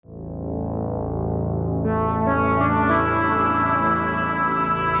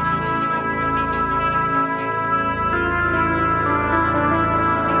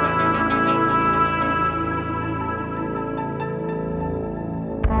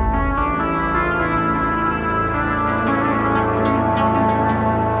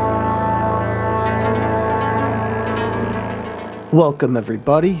Welcome,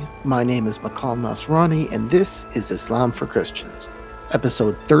 everybody. My name is Makal Nasrani, and this is Islam for Christians,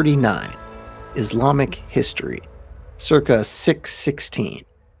 episode 39, Islamic History, circa 616.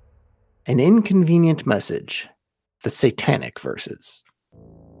 An inconvenient message, the Satanic Verses.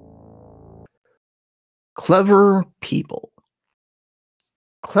 Clever people.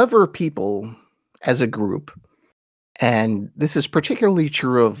 Clever people as a group, and this is particularly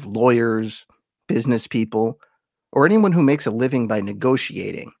true of lawyers, business people, or anyone who makes a living by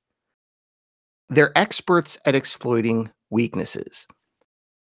negotiating. They're experts at exploiting weaknesses.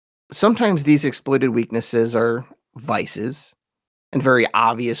 Sometimes these exploited weaknesses are vices, and very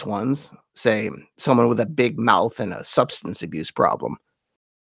obvious ones, say someone with a big mouth and a substance abuse problem.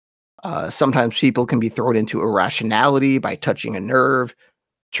 Sometimes people can be thrown into irrationality by touching a nerve,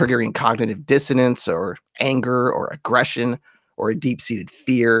 triggering cognitive dissonance or anger or aggression or a deep-seated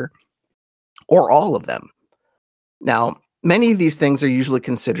fear, or all of them. Now, many of these things are usually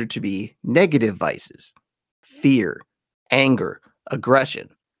considered to be negative vices: fear, anger, aggression.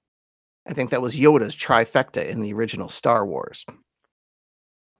 I think that was Yoda's trifecta in the original Star Wars.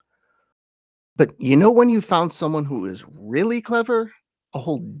 But you know when you found someone who is really clever? A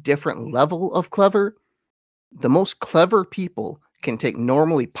whole different level of clever? The most clever people can take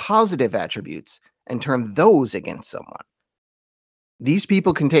normally positive attributes and turn those against someone. These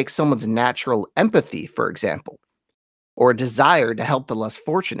people can take someone's natural empathy, for example, or a desire to help the less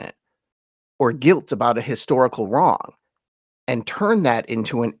fortunate, or guilt about a historical wrong, and turn that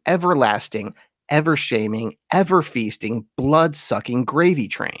into an everlasting, ever-shaming, ever-feasting, blood-sucking gravy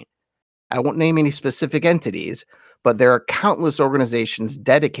train. I won't name any specific entities, but there are countless organizations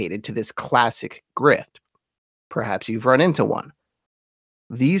dedicated to this classic grift. Perhaps you've run into one.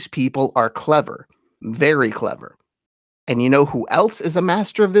 These people are clever, very clever. And you know who else is a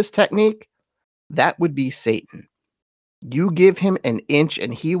master of this technique? That would be Satan. You give him an inch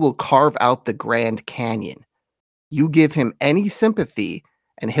and he will carve out the Grand Canyon. You give him any sympathy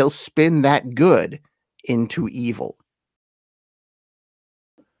and he'll spin that good into evil.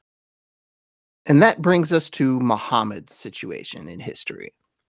 And that brings us to Muhammad's situation in history.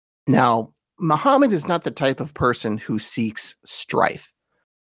 Now, Muhammad is not the type of person who seeks strife.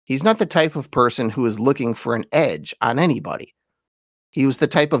 He's not the type of person who is looking for an edge on anybody. He was the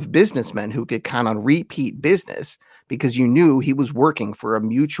type of businessman who could count on repeat business because you knew he was working for a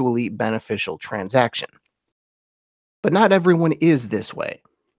mutually beneficial transaction. But not everyone is this way.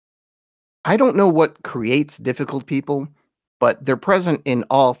 I don't know what creates difficult people, but they're present in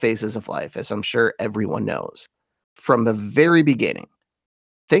all phases of life, as I'm sure everyone knows. From the very beginning.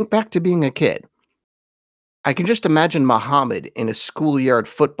 Think back to being a kid. I can just imagine Muhammad in a schoolyard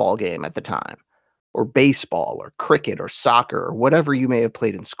football game at the time, or baseball, or cricket, or soccer, or whatever you may have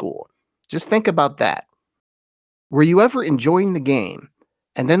played in school. Just think about that. Were you ever enjoying the game,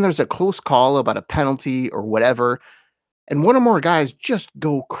 and then there's a close call about a penalty or whatever, and one or more guys just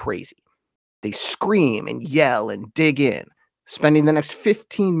go crazy? They scream and yell and dig in, spending the next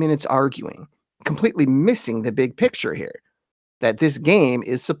 15 minutes arguing, completely missing the big picture here, that this game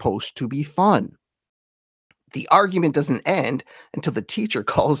is supposed to be fun. The argument doesn't end until the teacher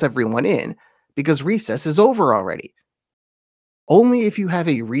calls everyone in because recess is over already. Only if you have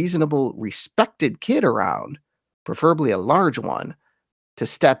a reasonable, respected kid around, preferably a large one, to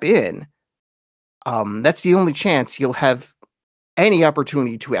step in, that's the only chance you'll have any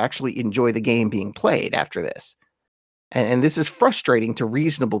opportunity to actually enjoy the game being played after this. And this is frustrating to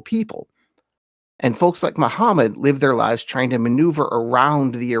reasonable people. And folks like Muhammad live their lives trying to maneuver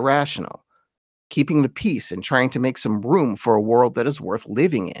around the irrational, keeping the peace and trying to make some room for a world that is worth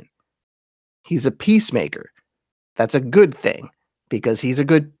living in. He's a peacemaker. That's a good thing, because he's a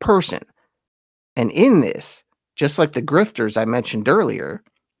good person. And in this, just like the grifters I mentioned earlier,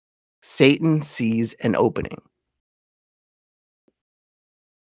 Satan sees an opening.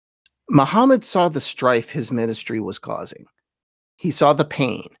 Muhammad saw the strife his ministry was causing. He saw the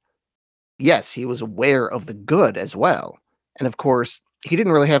pain. Yes, he was aware of the good as well. And of course, he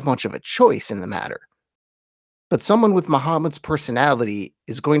didn't really have much of a choice in the matter. But someone with Muhammad's personality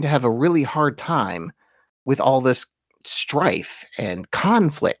is going to have a really hard time with all this strife and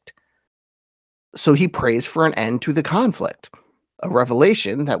conflict. So he prays for an end to the conflict, a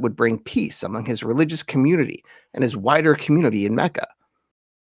revelation that would bring peace among his religious community and his wider community in Mecca.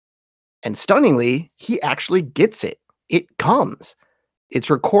 And stunningly, he actually gets it. It comes. It's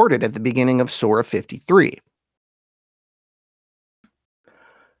recorded at the beginning of Surah 53.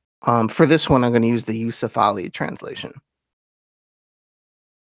 For this one, I'm going to use the Yusuf Ali translation.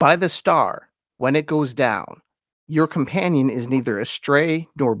 By the star, when it goes down, your companion is neither astray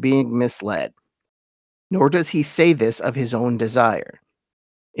nor being misled. Nor does he say this of his own desire.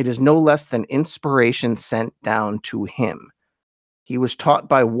 It is no less than inspiration sent down to him. He was taught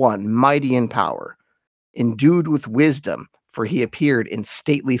by one mighty in power, endued with wisdom, for he appeared in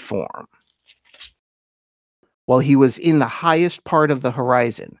stately form. While he was in the highest part of the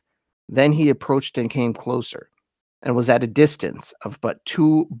horizon, then he approached and came closer, and was at a distance of but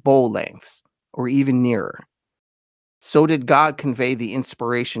 2 bow lengths, or even nearer. So did God convey the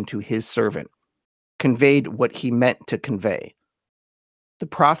inspiration to his servant, conveyed what he meant to convey. The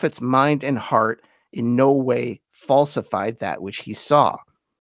prophet's mind and heart in no way falsified that which he saw.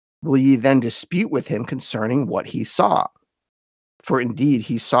 Will ye then dispute with him concerning what he saw? For indeed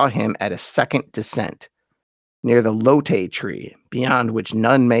he saw him at a second descent, near the lote tree, beyond which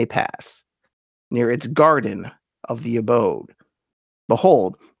none may pass, near its garden of the abode.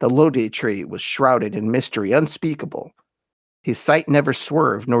 Behold, the lote tree was shrouded in mystery unspeakable. His sight never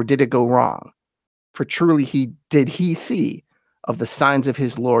swerved, nor did it go wrong. For truly he see of the signs of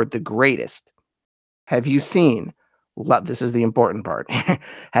his Lord the greatest. Have you seen, this is the important part,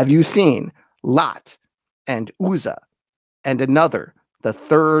 have you seen Lot and Uzzah, and another, the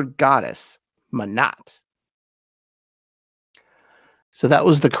third goddess, Manat? So that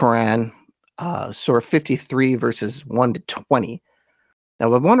was the Quran, Surah 53, verses 1 to 20.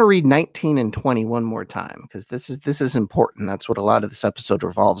 Now I want to read 19 and 20 one more time, because this is important. That's what a lot of this episode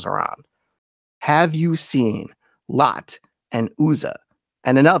revolves around. Have you seen Lot and Uzzah,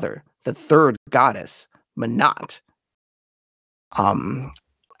 and another, the third goddess, Manat?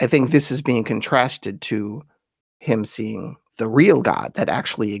 I think this is being contrasted to him seeing the real God that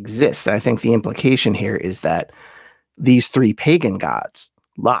actually exists. And I think the implication here is that these 3 pagan gods,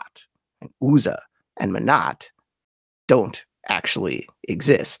 Lot and Uzzah and Manat, don't actually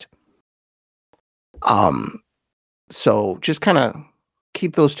exist. So just kind of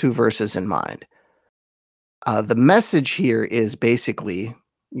keep those 2 verses in mind. The message here is basically,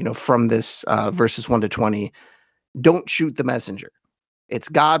 from this verses 1 to 20, don't shoot the messenger. It's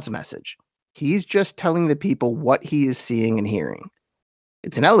God's message. He's just telling the people what he is seeing and hearing.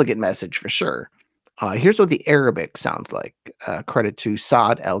 It's an elegant message for sure. Here's what the Arabic sounds like. Credit to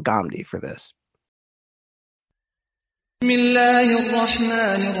Saad El-Ghamdi for this.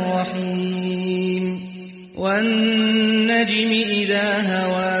 Bismillahirrahmanirrahim. وَالنَّجْمِ إِذَا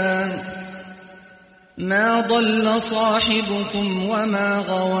هَوَى مَا ضَلَّ صَاحِبُكُمْ وَمَا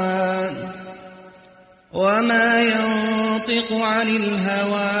غَوَى وَمَا يَنطِقُ عَنِ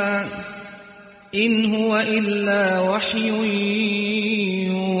الْهَوَى إِنْ هُوَ إِلَّا وَحْيٌ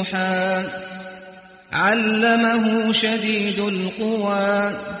يُوحَى عَلَّمَهُ شَدِيدُ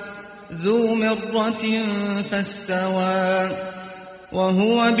الْقُوَى ذُو مِرَّةٍ فَاسْتَوَى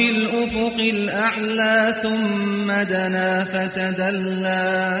وَهُوَ بِالْأُفُقِ الْأَعْلَى ثُمَّ دَنَا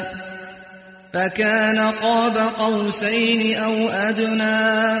فَتَدَلَّى فَكَانَ قَابَ قَوْسَيْنِ أَوْ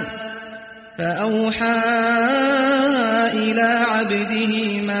أَدْنَى فَأَوْحَى إِلَى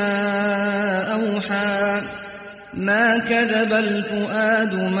عَبْدِهِ مَا أَوْحَى مَا كَذَبَ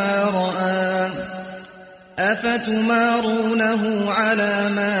الْفُؤَادُ مَا رَأَى أَفَتُمَارُونَهُ عَلَى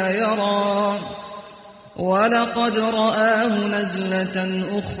مَا يَرَى وَلَقَدْ رَآهُ نَزْلَةً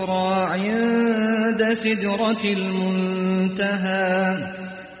أُخْرَى عِندَ سِدْرَةِ الْمُنتَهَى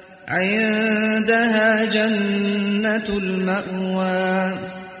عِندَهَا جَنَّةُ الْمَأْوَى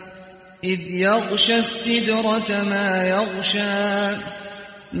إِذْ يَغْشَى السِّدْرَةَ مَا يَغْشَى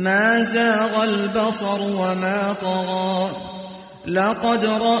مَا زَاغَ الْبَصَرُ وَمَا طَغَى لَقَدْ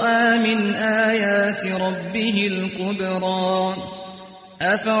رَأَى مِنْ آيَاتِ رَبِّهِ الْكُبْرَى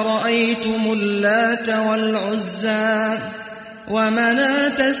أَفَرَأَيْتُمُ اللَّاتَ وَالْعُزَّى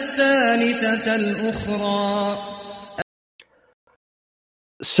وَمَنَاةَ الثَّالِثَةَ الْأُخْرَى.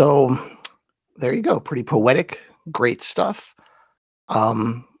 So there you go. Pretty poetic, great stuff.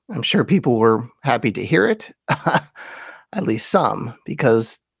 I'm sure people were happy to hear it, at least some,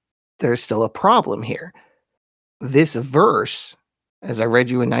 because there's still a problem here. This verse, as I read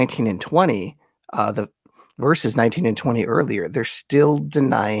you in 19 and 20, the verses 19 and 20 earlier, they're still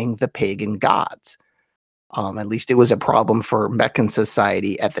denying the pagan gods. At least it was a problem for Meccan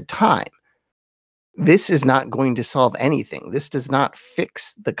society at the time. This is not going to solve anything. This does not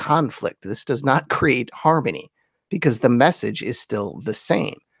fix the conflict. This does not create harmony, because the message is still the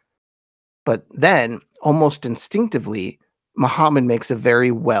same. But then, almost instinctively, Muhammad makes a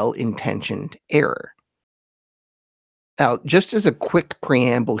very well-intentioned error. Now, just as a quick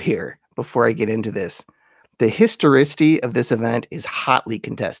preamble here, before I get into this, the historicity of this event is hotly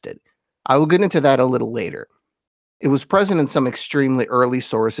contested. I will get into that a little later. It was present in some extremely early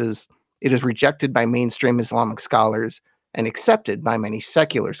sources. It is rejected by mainstream Islamic scholars and accepted by many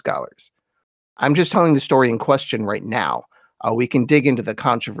secular scholars. I'm just telling the story in question right now. We can dig into the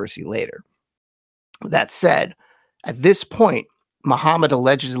controversy later. That said, at this point, Muhammad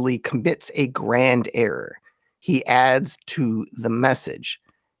allegedly commits a grand error. He adds to the message,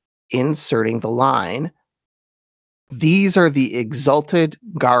 inserting the line, "These are the exalted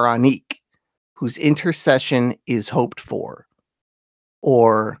Garanik, whose intercession is hoped for,"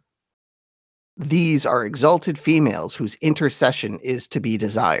 or "These are exalted females whose intercession is to be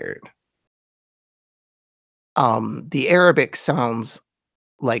desired." The Arabic sounds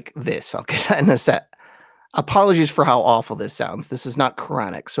like this. I'll get that in a sec. Apologies for how awful this sounds. This is not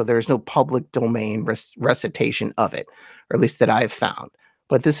Quranic, so there's no public domain recitation of it, or at least that I've found.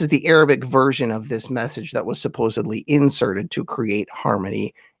 But this is the Arabic version of this message that was supposedly inserted to create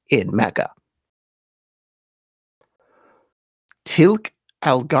harmony in Mecca. Tilk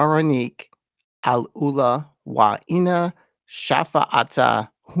al-Garanik al-Ula wa ina shafa'ata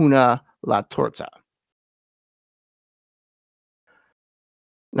huna la torta.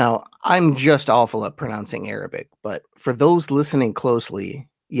 Now, I'm just awful at pronouncing Arabic, but for those listening closely,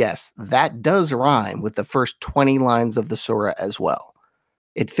 yes, that does rhyme with the first 20 lines of the surah as well.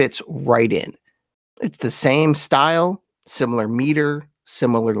 It fits right in. It's the same style, similar meter,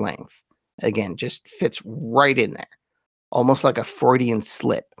 similar length. Again, just fits right in there, almost like a Freudian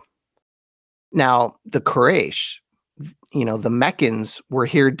slip. Now, the Quraysh, the Meccans were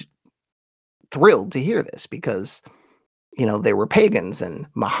thrilled to hear this because they were pagans, and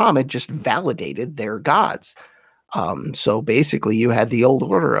Muhammad just validated their gods. So basically, you had the old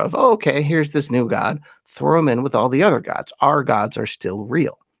order of, oh, okay, here's this new god, throw him in with all the other gods. Our gods are still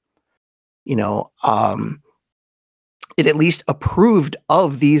real. It at least approved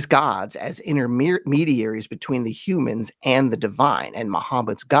of these gods as intermediaries between the humans and the divine and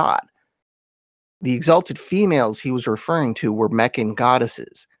Muhammad's God. The exalted females he was referring to were Meccan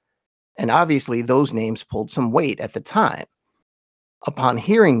goddesses. And obviously, those names pulled some weight at the time. Upon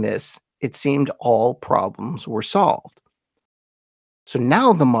hearing this, it seemed all problems were solved. So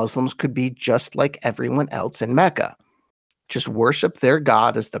now the Muslims could be just like everyone else in Mecca. Just worship their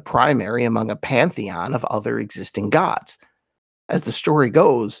god as the primary among a pantheon of other existing gods. As the story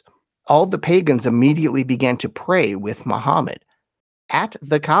goes, all the pagans immediately began to pray with Muhammad at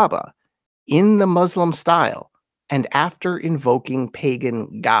the Kaaba in the Muslim style and after invoking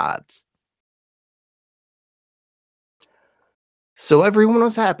pagan gods. So everyone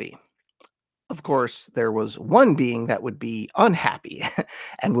was happy. Of course, there was one being that would be unhappy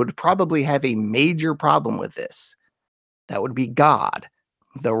and would probably have a major problem with this. That would be God,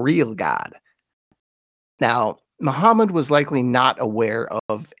 the real God. Now, Muhammad was likely not aware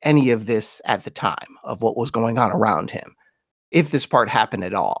of any of this at the time, of what was going on around him, if this part happened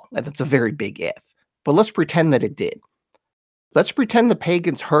at all. And that's a very big if. But let's pretend that it did. Let's pretend the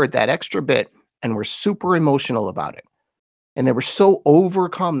pagans heard that extra bit and were super emotional about it. And they were so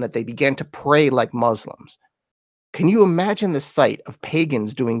overcome that they began to pray like Muslims. Can you imagine the sight of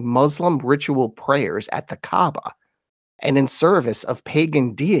pagans doing Muslim ritual prayers at the Kaaba and in service of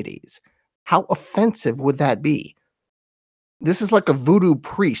pagan deities? How offensive would that be? This is like a voodoo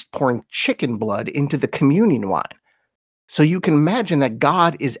priest pouring chicken blood into the communion wine. So you can imagine that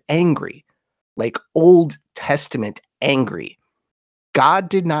God is angry, like Old Testament angry. God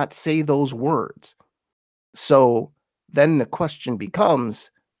did not say those words. So then the question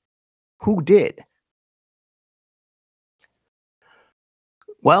becomes, who did?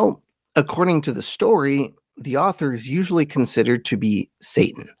 Well, according to the story, the author is usually considered to be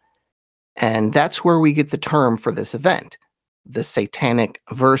Satan. And that's where we get the term for this event, the Satanic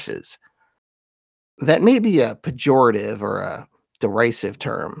Verses. That may be a pejorative or a derisive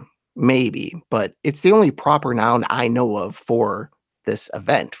term, maybe, but it's the only proper noun I know of for this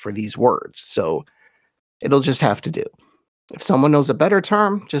event, for these words. So it'll just have to do. If someone knows a better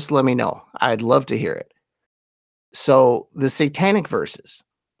term, just let me know. I'd love to hear it. So the Satanic Verses.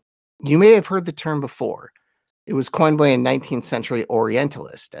 You may have heard the term before. It was coined by a 19th century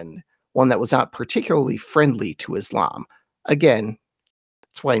Orientalist and one that was not particularly friendly to Islam. Again,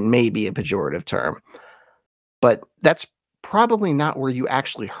 that's why it may be a pejorative term. But that's probably not where you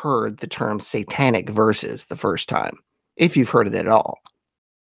actually heard the term Satanic Verses the first time, if you've heard it at all.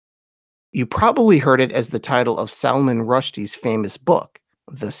 You probably heard it as the title of Salman Rushdie's famous book,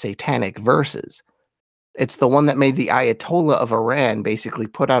 The Satanic Verses. It's the one that made the Ayatollah of Iran basically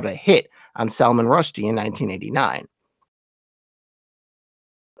put out a hit on Salman Rushdie in 1989.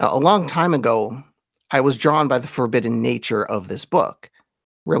 Now, a long time ago, I was drawn by the forbidden nature of this book.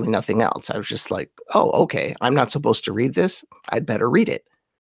 Really nothing else. I was just like, oh, okay, I'm not supposed to read this. I'd better read it.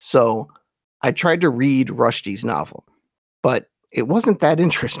 So I tried to read Rushdie's novel, but it wasn't that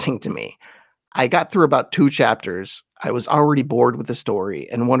interesting to me. I got through about 2 chapters. I was already bored with the story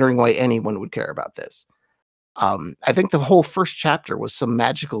and wondering why anyone would care about this. I think the whole first chapter was some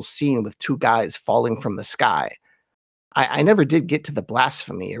magical scene with 2 guys falling from the sky. I never did get to the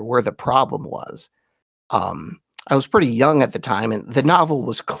blasphemy or where the problem was. Um, I was pretty young at the time, and the novel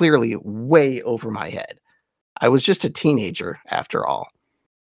was clearly way over my head. I was just a teenager, after all.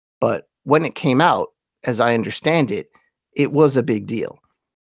 But when it came out, as I understand it, it was a big deal.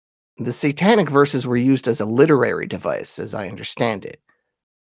 The Satanic Verses were used as a literary device, as I understand it.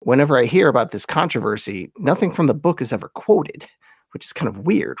 Whenever I hear about this controversy, nothing from the book is ever quoted, which is kind of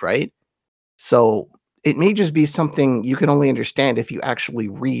weird, right? So it may just be something you can only understand if you actually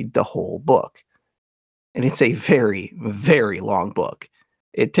read the whole book. And it's a very, very long book.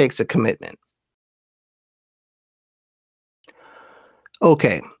 It takes a commitment.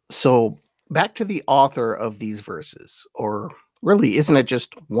 Okay, so back to the author of these verses, or really, isn't it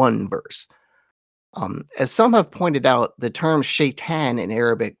just one verse? As some have pointed out, the term shaitan in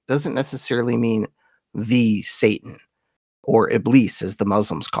Arabic doesn't necessarily mean the Satan, or Iblis, as the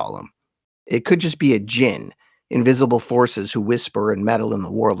Muslims call him. It could just be a jinn, invisible forces who whisper and meddle in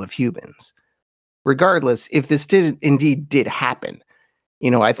the world of humans. Regardless, if this did happen,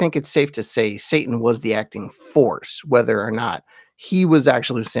 I think it's safe to say Satan was the acting force, whether or not he was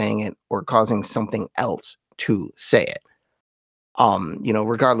actually saying it or causing something else to say it.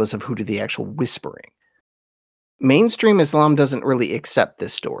 Regardless of who did the actual whispering. Mainstream Islam doesn't really accept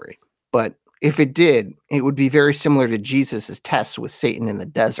this story, but if it did, it would be very similar to Jesus' tests with Satan in the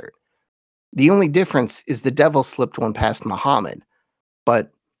desert. The only difference is the devil slipped one past Muhammad,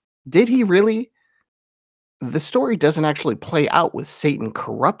 but did he really? The story doesn't actually play out with Satan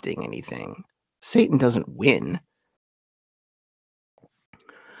corrupting anything. Satan doesn't win.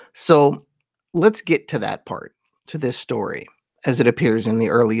 So let's get to that part, to this story, as it appears in the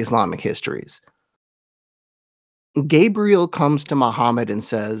early Islamic histories. Gabriel comes to Muhammad and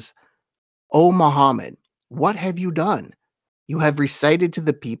says, "O Muhammad, what have you done? You have recited to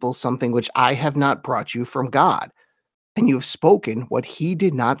the people something which I have not brought you from God, and you have spoken what he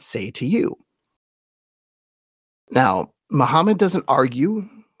did not say to you." Now, Muhammad doesn't argue,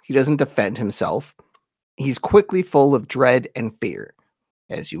 he doesn't defend himself. He's quickly full of dread and fear,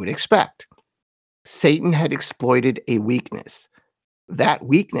 as you would expect. Satan had exploited a weakness, that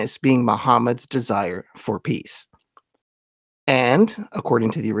weakness being Muhammad's desire for peace. And,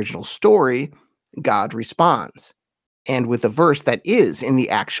 according to the original story, God responds, and with a verse that is in the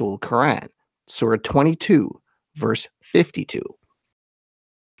actual Quran, Surah 22, verse 52.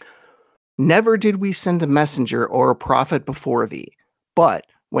 "Never did we send a messenger or a prophet before thee, but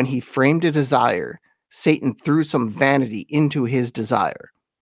when he framed a desire, Satan threw some vanity into his desire.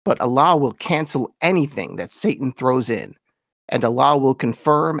 But Allah will cancel anything that Satan throws in, and Allah will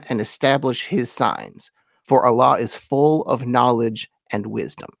confirm and establish his signs, for Allah is full of knowledge and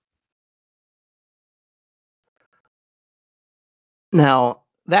wisdom." Now,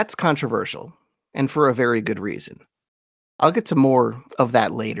 that's controversial, and for a very good reason. I'll get to more of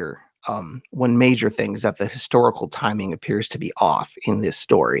that later, when major things that the historical timing appears to be off in this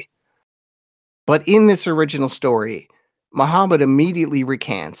story. But in this original story, Muhammad immediately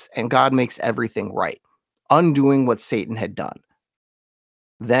recants, and God makes everything right, undoing what Satan had done.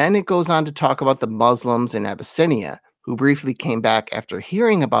 Then it goes on to talk about the Muslims in Abyssinia, who briefly came back after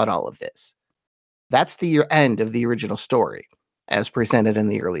hearing about all of this. That's the end of the original story, as presented in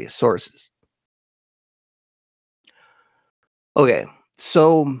the earliest sources. Okay,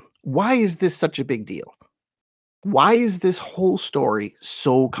 so why is this such a big deal? Why is this whole story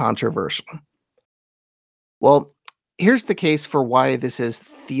so controversial? Well, here's the case for why this is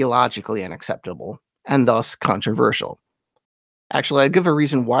theologically unacceptable and thus controversial. Actually, I'll give a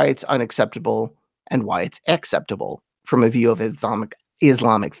reason why it's unacceptable and why it's acceptable from a view of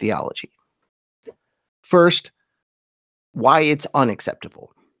Islamic theology. First, why it's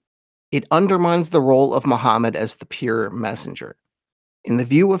unacceptable. It undermines the role of Muhammad as the pure messenger. In the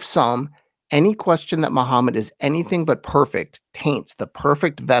view of some, any question that Muhammad is anything but perfect taints the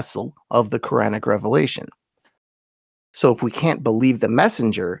perfect vessel of the Quranic revelation. So if we can't believe the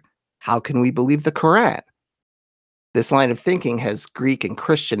messenger, how can we believe the Quran? This line of thinking has Greek and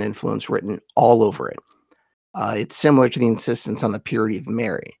Christian influence written all over it. It's similar to the insistence on the purity of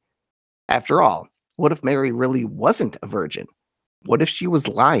Mary. After all, what if Mary really wasn't a virgin? What if she was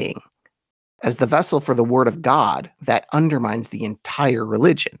lying? As the vessel for the word of God, that undermines the entire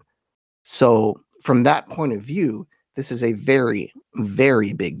religion. So, from that point of view, this is a very,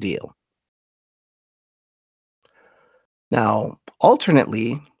 very big deal. Now,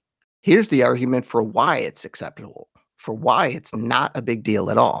 alternately, here's the argument for why it's acceptable, for why it's not a big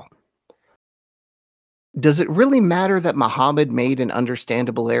deal at all. Does it really matter that Muhammad made an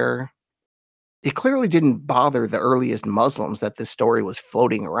understandable error? It clearly didn't bother the earliest Muslims that this story was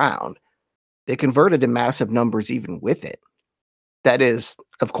floating around. They converted in massive numbers even with it. That is,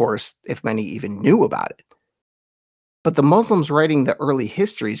 of course, if many even knew about it. But the Muslims writing the early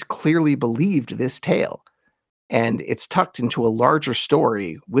histories clearly believed this tale, and it's tucked into a larger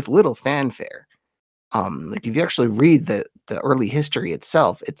story with little fanfare. Like if you actually read the early history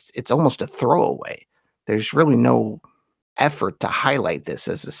itself, it's almost a throwaway. There's really no effort to highlight this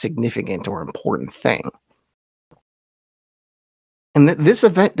as a significant or important thing. And this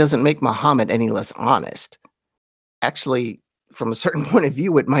event doesn't make Muhammad any less honest. Actually, from a certain point of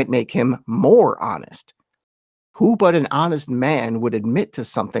view, it might make him more honest. Who but an honest man would admit to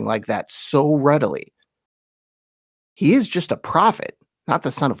something like that so readily? He is just a prophet, not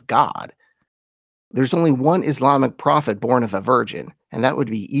the son of God. There's only one Islamic prophet born of a virgin, and that would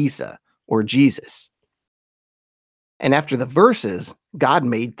be Isa, or Jesus. And after the verses, God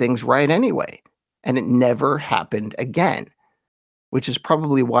made things right anyway, and it never happened again, which is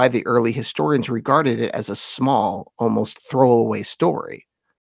probably why the early historians regarded it as a small, almost throwaway story.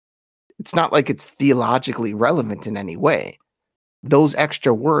 It's not like it's theologically relevant in any way. Those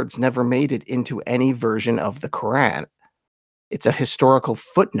extra words never made it into any version of the Quran. It's a historical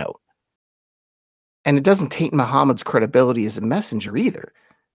footnote. And it doesn't taint Muhammad's credibility as a messenger either.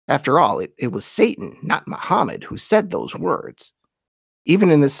 After all, it was Satan, not Muhammad, who said those words. Even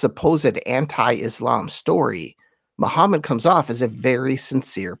in this supposed anti-Islam story, Muhammad comes off as a very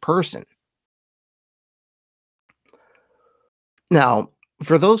sincere person. Now,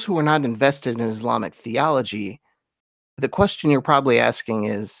 for those who are not invested in Islamic theology, the question you're probably asking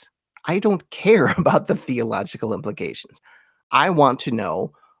is, I don't care about the theological implications. I want to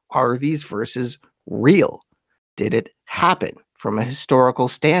know, are these verses real? Did it happen from a historical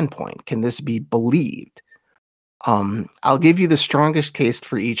standpoint? Can this be believed? I'll give you the strongest case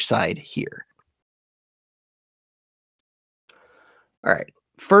for each side here. All right.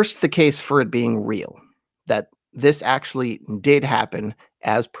 First, the case for it being real, that this actually did happen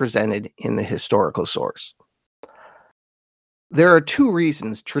as presented in the historical source. There are two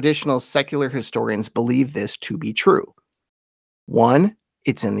reasons traditional secular historians believe this to be true. One,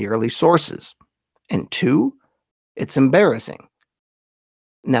 it's in the early sources. And two, it's embarrassing.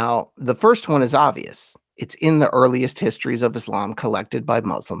 Now, the first one is obvious. It's in the earliest histories of Islam collected by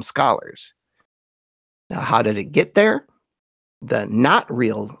Muslim scholars. Now, how did it get there? The not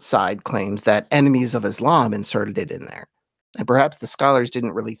real side claims that enemies of Islam inserted it in there. And perhaps the scholars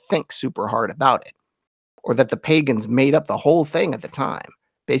didn't really think super hard about it, or that the pagans made up the whole thing at the time,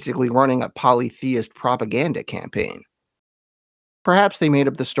 basically running a polytheist propaganda campaign. Perhaps they made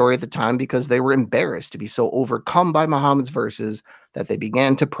up the story at the time because they were embarrassed to be so overcome by Muhammad's verses that they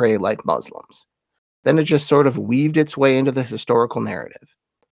began to pray like Muslims. Then it just sort of weaved its way into the historical narrative.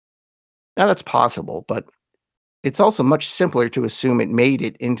 Now that's possible, but it's also much simpler to assume it made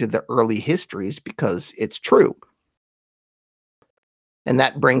it into the early histories because it's true. And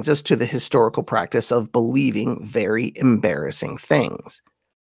that brings us to the historical practice of believing very embarrassing things.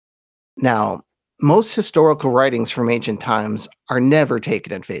 Now, most historical writings from ancient times are never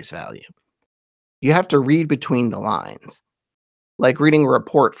taken at face value. You have to read between the lines, like reading a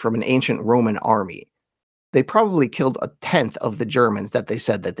report from an ancient Roman army. They probably killed a tenth of the Germans that they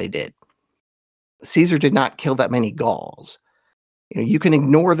said that they did. Caesar did not kill that many Gauls. You can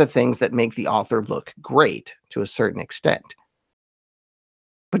ignore the things that make the author look great to a certain extent.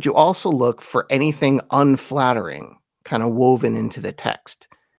 But you also look for anything unflattering kind of woven into the text,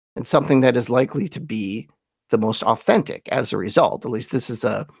 and something that is likely to be the most authentic as a result. At least this is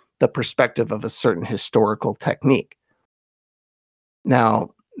the perspective of a certain historical technique. Now,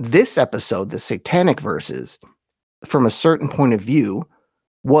 this episode, the Satanic Verses, from a certain point of view,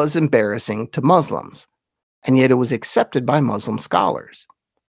 was embarrassing to Muslims, and yet it was accepted by Muslim scholars.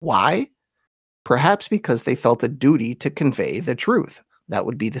 Why? Perhaps because they felt a duty to convey the truth. That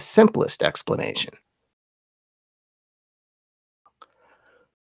would be the simplest explanation.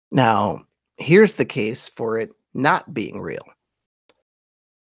 Now, here's the case for it not being real.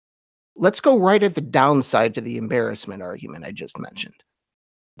 Let's go right at the downside to the embarrassment argument I just mentioned.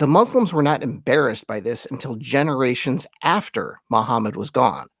 The Muslims were not embarrassed by this until generations after Muhammad was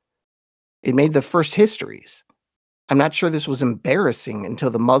gone. It made the first histories. I'm not sure this was embarrassing until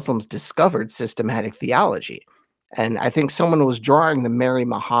the Muslims discovered systematic theology, and I think someone was drawing the Mary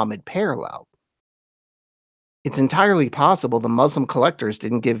Muhammad parallel. It's entirely possible the Muslim collectors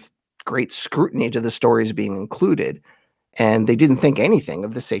didn't give great scrutiny to the stories being included, and they didn't think anything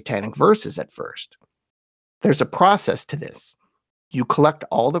of the Satanic Verses at first. There's a process to this. You collect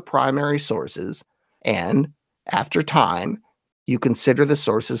all the primary sources, And after time, you consider the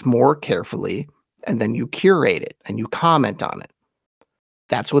sources more carefully, and then you curate it and you comment on it.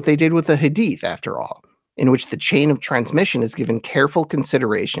 That's what they did with the Hadith, after all, in which the chain of transmission is given careful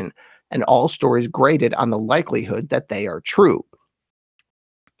consideration and all stories graded on the likelihood that they are true.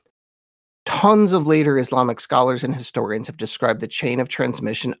 Tons of later Islamic scholars and historians have described the chain of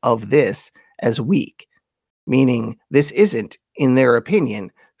transmission of this as weak, meaning this isn't, in their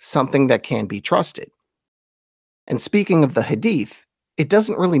opinion, something that can be trusted. And speaking of the Hadith, it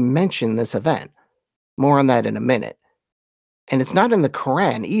doesn't really mention this event. More on that in a minute. And it's not in the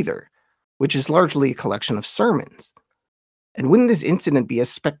Quran either, which is largely a collection of sermons. And wouldn't this incident be a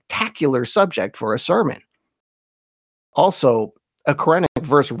spectacular subject for a sermon? Also, a Quranic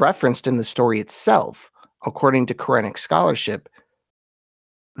verse referenced in the story itself, according to Quranic scholarship,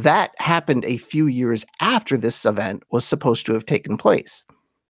 that happened a few years after this event was supposed to have taken place.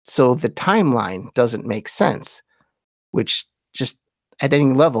 So the timeline doesn't make sense, which just at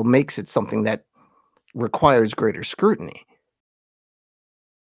any level makes it something that requires greater scrutiny.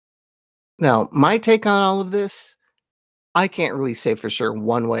 Now, my take on all of this, I can't really say for sure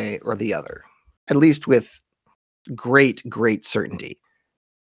one way or the other, at least with great certainty.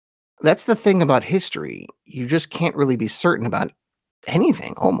 That's the thing about history. You just can't really be certain about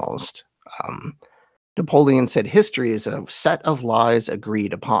anything, almost. Napoleon said history is a set of lies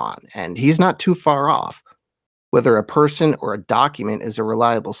agreed upon, and he's not too far off. Whether a person or a document is a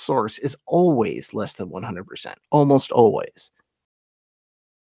reliable source is always less than 100%, almost always.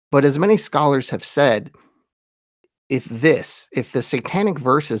 But as many scholars have said, if the Satanic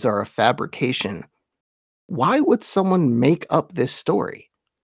Verses are a fabrication, why would someone make up this story?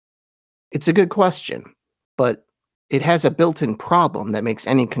 It's a good question, but it has a built-in problem that makes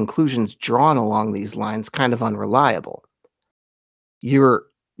any conclusions drawn along these lines kind of unreliable. You're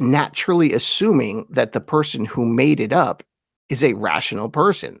naturally assuming that the person who made it up is a rational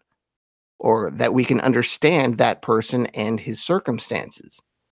person, or that we can understand that person and his circumstances.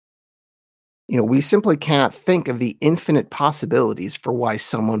 We simply cannot think of the infinite possibilities for why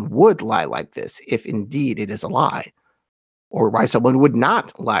someone would lie like this, if indeed it is a lie, or why someone would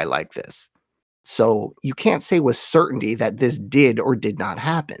not lie like this. So you can't say with certainty that this did or did not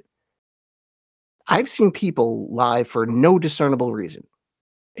happen. I've seen people lie for no discernible reason.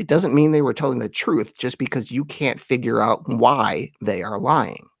 It doesn't mean they were telling the truth just because you can't figure out why they are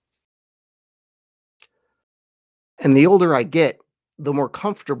lying. And the older I get, the more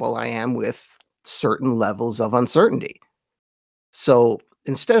comfortable I am with certain levels of uncertainty. So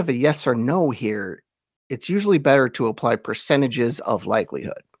instead of a yes or no here, it's usually better to apply percentages of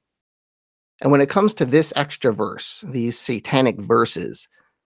likelihood. And when it comes to this extra verse, these Satanic Verses,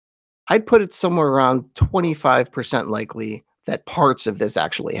 I'd put it somewhere around 25% likely that parts of this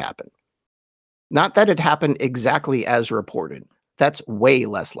actually happened. Not that it happened exactly as reported. That's way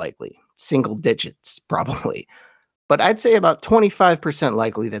less likely. Single digits, probably. But I'd say about 25%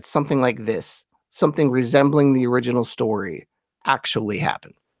 likely that something like this, something resembling the original story, actually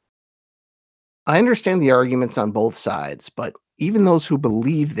happened. I understand the arguments on both sides, but even those who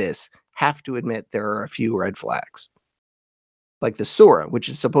believe this have to admit there are a few red flags. Like the surah, which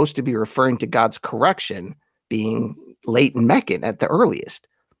is supposed to be referring to God's correction being late in Meccan at the earliest.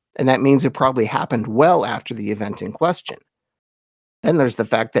 And that means it probably happened well after the event in question. Then there's the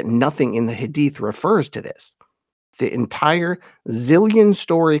fact that nothing in the Hadith refers to this. The entire zillion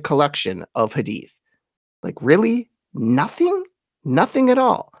story collection of Hadith. Like, really? Nothing? Nothing at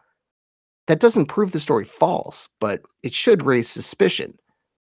all. That doesn't prove the story false, but it should raise suspicion.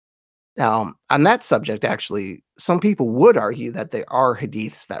 Now, on that subject, actually, some people would argue that there are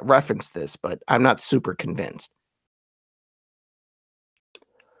Hadiths that reference this, but I'm not super convinced.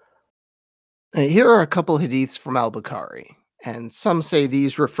 Here are a couple Hadiths from al-Bukhari, and some say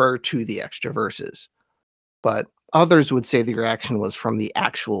these refer to the extra verses, but others would say the reaction was from the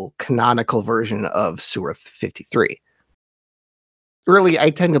actual canonical version of Surah 53. Really, I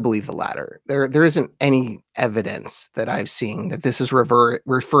tend to believe the latter. There isn't any evidence that I've seen that this is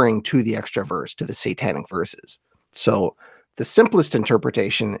referring to the extra verse, to the Satanic Verses. So the simplest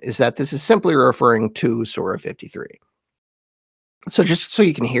interpretation is that this is simply referring to Surah 53. So just so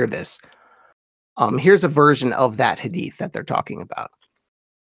you can hear this, here's a version of that hadith that they're talking about.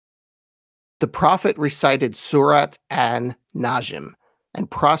 The Prophet recited Surat an-Najm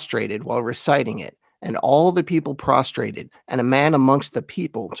and prostrated while reciting it, and all the people prostrated, and a man amongst the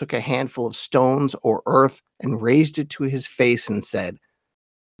people took a handful of stones or earth and raised it to his face and said,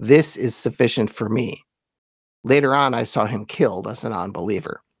 "This is sufficient for me." Later on, I saw him killed as a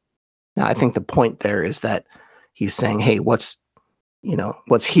non-believer. Now, I think the point there is that he's saying, hey, what's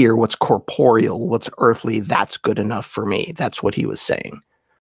What's here, what's corporeal, what's earthly, that's good enough for me. That's what he was saying,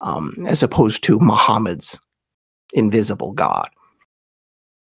 as opposed to Muhammad's invisible God.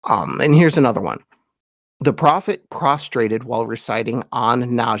 And here's another one. The prophet prostrated while reciting on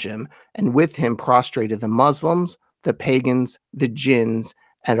Najm, and with him prostrated the Muslims, the pagans, the jinns,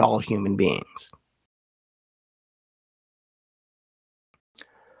 and all human beings.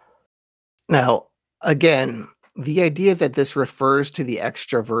 Now, again, the idea that this refers to the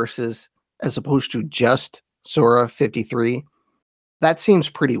extra verses as opposed to just Surah 53, that seems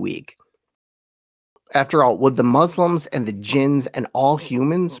pretty weak. After all, would the Muslims and the jinns and all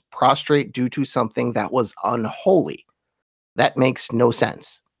humans prostrate due to something that was unholy? That makes no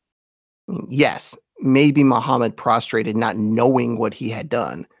sense. Yes, maybe Muhammad prostrated not knowing what he had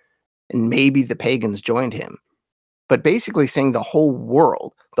done, and maybe the pagans joined him. But basically saying the whole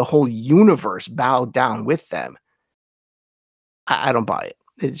world, the whole universe bowed down with them, I don't buy it.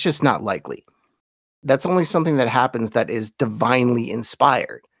 It's just not likely. That's only something that happens that is divinely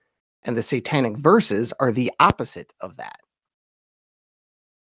inspired. And the Satanic Verses are the opposite of that.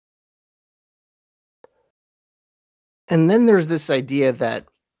 And then there's this idea that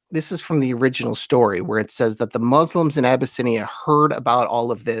this is from the original story where it says that the Muslims in Abyssinia heard about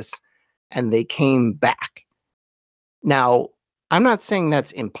all of this and they came back. Now, I'm not saying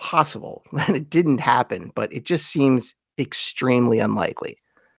that's impossible, that it didn't happen, but it just seems extremely unlikely.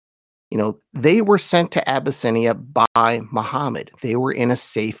 They were sent to Abyssinia by Muhammad. They were in a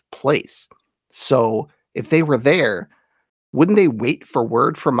safe place. So if they were there, wouldn't they wait for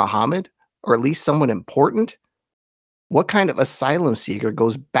word from Muhammad, or at least someone important? What kind of asylum seeker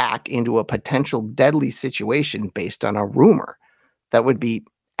goes back into a potential deadly situation based on a rumor? That would be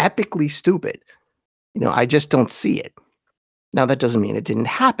epically stupid. I just don't see it. Now, that doesn't mean it didn't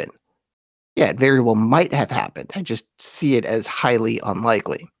happen. Yeah, it very well might have happened. I just see it as highly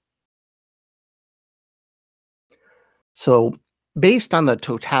unlikely. So, based on the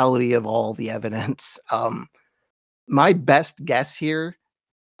totality of all the evidence, my best guess here,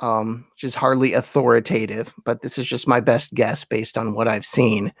 which is hardly authoritative, but this is just my best guess based on what I've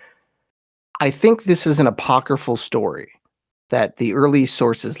seen. I think this is an apocryphal story that the early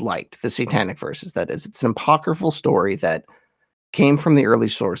sources liked, the Satanic Verses, that is. It's an apocryphal story that came from the early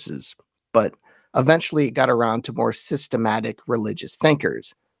sources, but eventually it got around to more systematic religious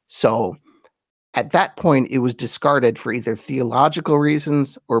thinkers. So at that point, it was discarded for either theological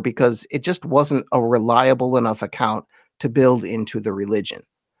reasons or because it just wasn't a reliable enough account to build into the religion.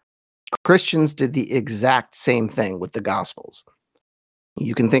 Christians did the exact same thing with the Gospels.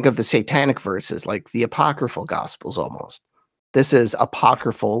 You can think of the Satanic Verses like the apocryphal Gospels almost. This is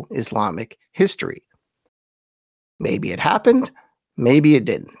apocryphal Islamic history. Maybe it happened, maybe it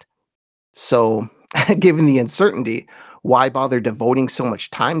didn't. So, given the uncertainty, why bother devoting so much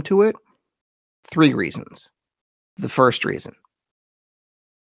time to it? 3 reasons. The first reason.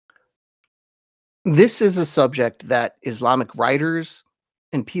 This is a subject that Islamic writers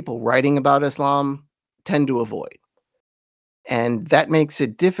and people writing about Islam tend to avoid. And that makes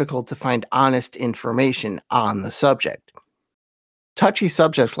it difficult to find honest information on the subject. Touchy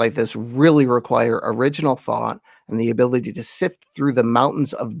subjects like this really require original thought and the ability to sift through the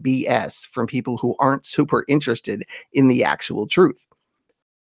mountains of BS from people who aren't super interested in the actual truth.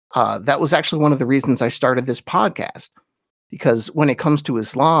 That was actually one of the reasons I started this podcast, because when it comes to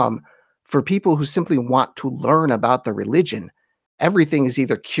Islam, for people who simply want to learn about the religion, everything is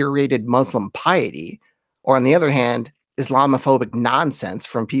either curated Muslim piety, or on the other hand, Islamophobic nonsense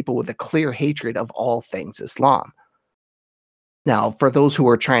from people with a clear hatred of all things Islam. Now, for those who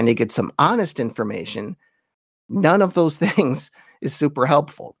are trying to get some honest information, none of those things is super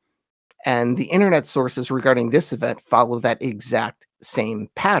helpful. And the internet sources regarding this event follow that exact same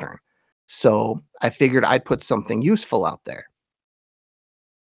pattern. So I figured I'd put something useful out there.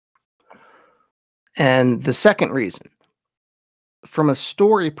 And the second reason, from a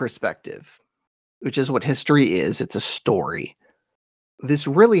story perspective, which is what history is, it's a story. This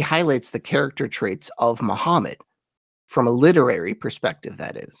really highlights the character traits of Muhammad, from a literary perspective,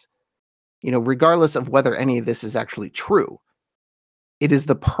 that is. Regardless of whether any of this is actually true, it is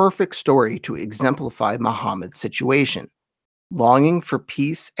the perfect story to exemplify Muhammad's situation, longing for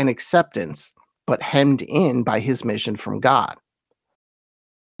peace and acceptance, but hemmed in by his mission from God.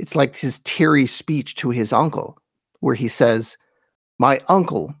 It's like his teary speech to his uncle, where he says, "My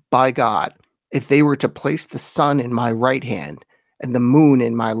uncle, by God, if they were to place the sun in my right hand and the moon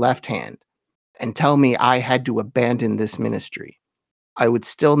in my left hand, and tell me I had to abandon this ministry, I would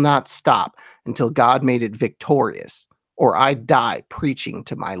still not stop until God made it victorious, or I'd die preaching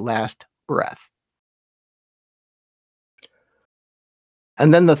to my last breath."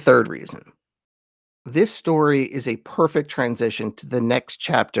 And then the third reason. This story is a perfect transition to the next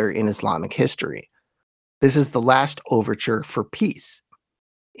chapter in Islamic history. This is the last overture for peace.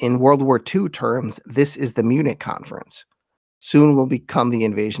 In World War II terms, this is the Munich Conference. Soon will become the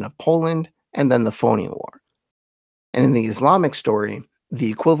invasion of Poland and then the Phony War. And in the Islamic story, the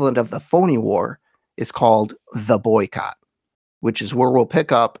equivalent of the Phony War is called the boycott, which is where we'll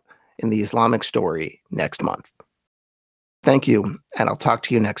pick up in the Islamic story next month. Thank you, and I'll talk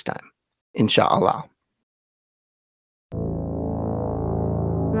to you next time. Inshallah.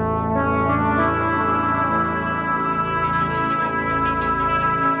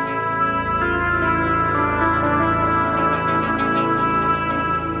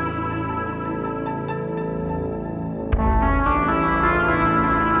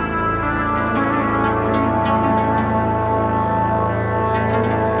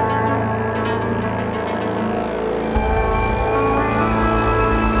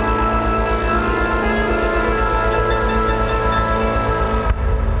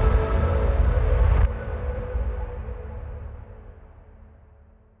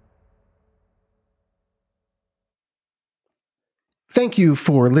 Thank you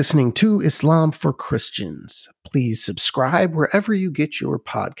for listening to Islam for Christians. Please subscribe wherever you get your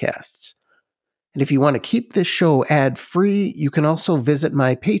podcasts. And if you want to keep this show ad-free, you can also visit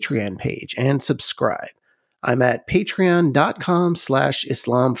my Patreon page and subscribe. I'm at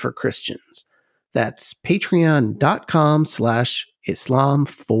patreon.com/Islam for Christians. That's patreon.com/Islam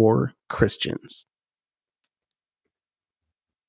for Christians.